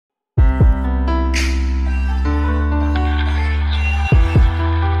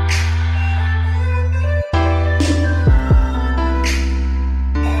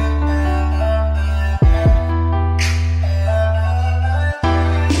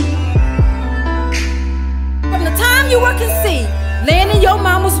conceived, laying in your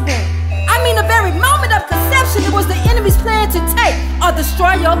mama's womb. I mean, the very moment of conception, it was the enemy's plan to take or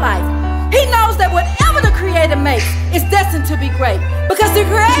destroy your life. He knows that whatever the Creator makes is destined to be great. Because the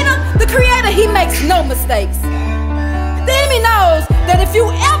Creator, He makes no mistakes. The enemy knows that if you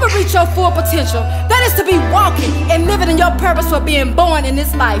ever reach your full potential, that is to be walking and living in your purpose for being born in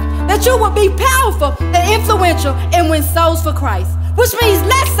this life, that you will be powerful and influential and win souls for Christ, which means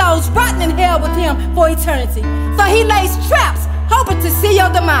let souls rotten in hell with Him for eternity. So He lays traps, hoping to see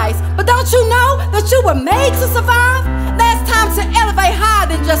your demise. But don't you know that you were made to survive? Now it's time to elevate higher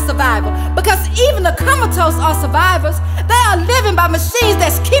than just survival, because even the comatose are survivors. They are living by machines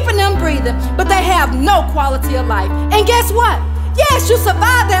that's keeping them breathing, but they have no quality of life. And guess what? Yes, you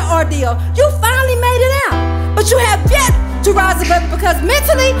survived that ordeal. You finally made it out. But you have yet to rise above it, because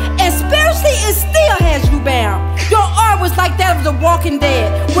mentally and spiritually it still has you bound. Your aura was like that of the walking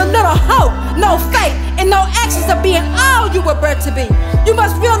dead, with little hope, no faith, and no actions of being all you were bred to be. You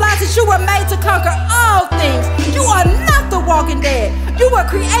must realize that you were made to conquer all things. You are not the walking dead. You were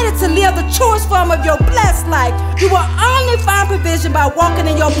created to live the truest form of your blessed life. You will only find provision by walking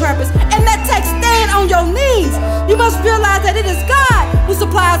in your purpose, and that takes staying on your knees. You must realize that it is God who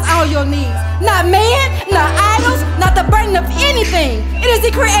supplies all your needs, not man, not idols, not the burden of anything. It is the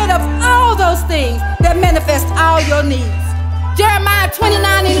Creator of all those things that manifest all your needs. Jeremiah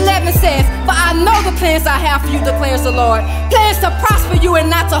 29:11 says, "For I know the plans I have for you, declares the Lord. Plans to prosper you and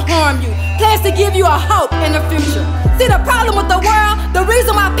not to harm you. Plans to give you a hope in the future." See, the problem with the world, the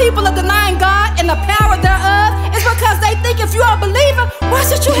reason why people are denying God and the power thereof, is because they think if you are a believer, why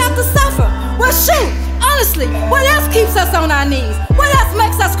should you have to suffer? Well, shoot, honestly, what else keeps us on our knees? What else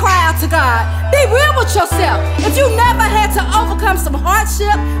makes us cry out to God? Be real with yourself. If you never had to overcome some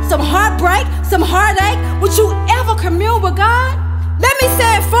hardship, some heartbreak, some heartache, would you ever commune with God? Let me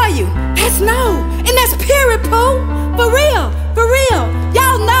say it for you. That's no. And that's period, Pooh. For real, for real.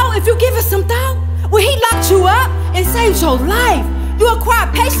 Y'all know if you give it some thought, when He locked you up and saved your life, you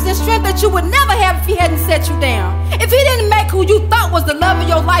acquired patience and strength that you would never have if He hadn't set you down. If He didn't make who you thought was the love of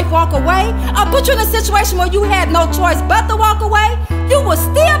your life walk away, or put you in a situation where you had no choice but to walk away, you would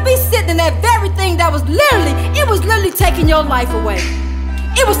still be sitting in that very thing that was literally taking your life away.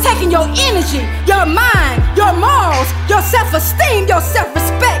 It was taking your energy, your mind, your morals, your self-esteem, your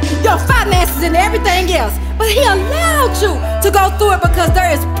self-respect, your finances, and everything else. But He allowed you to go through it because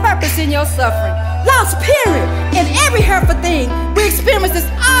there is purpose in your suffering. Lost, period. And every hurtful thing, we experience this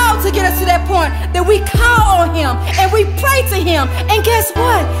all to get us to that point that we call on Him and we pray to Him. And guess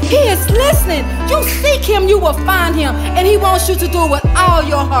what? He is listening. You seek Him, you will find Him. And He wants you to do it with all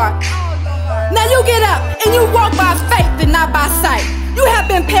your heart. Now you get up and you walk by faith and not by sight. You have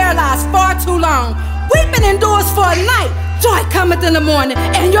been paralyzed far too long. Weeping endures for a night. Joy cometh in the morning,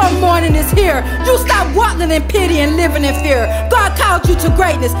 and your morning is here. You stop waddling in pity and living in fear. God called you to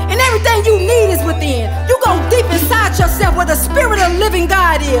greatness, and everything you need is within. You go deep inside yourself where the Spirit of the living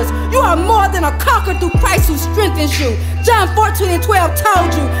God is. You are more than a conqueror through Christ who strengthens you. John 14:12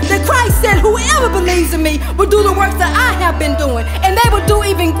 told you that Christ said, "Whoever believes in me will do the works that I have been doing, and they will do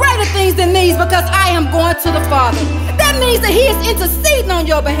even greater things than these because I am going to the Father." That means that He is interceding on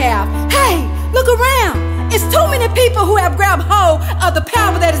your behalf. Hey, look around. It's too many people who have grabbed hold of the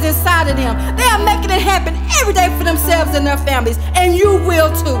power that is inside of them. They are making it happen every day for themselves and their families, and you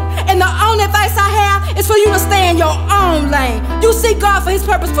will too. And the only advice I have is for you to stay in your own lane. You seek God for His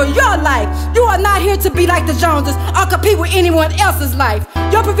purpose for your life. You are not here to be like the Joneses or compete with anyone else's life.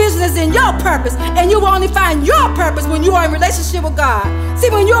 Your provision is in your purpose, and you will only find your purpose when you are in relationship with God. See,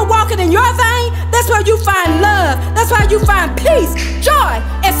 when you're walking in your vein, that's where you find love. That's where you find peace, joy,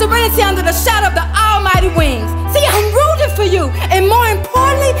 and serenity under the shadow of the Almighty wings. See, I'm rooting for you, and more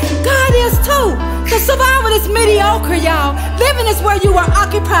importantly, God is too. So survival is mediocre, y'all. Living is where you will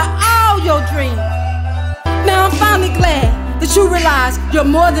occupy all your dreams. Now I'm finally glad that you realize you're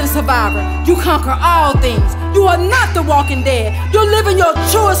more than a survivor. You conquer all things. You are not the walking dead. You're living your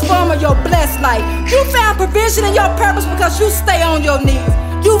truest form of your blessed life. You found provision in your purpose because you stay on your knees.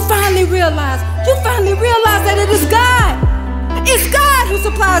 You finally realize that it is God. It's God who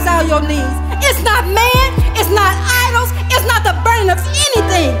supplies all your needs. It's not man, it's not idols, it's not the burden of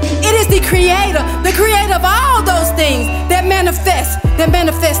anything. It is the Creator of all those things that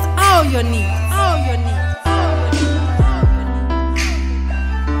manifest all your needs.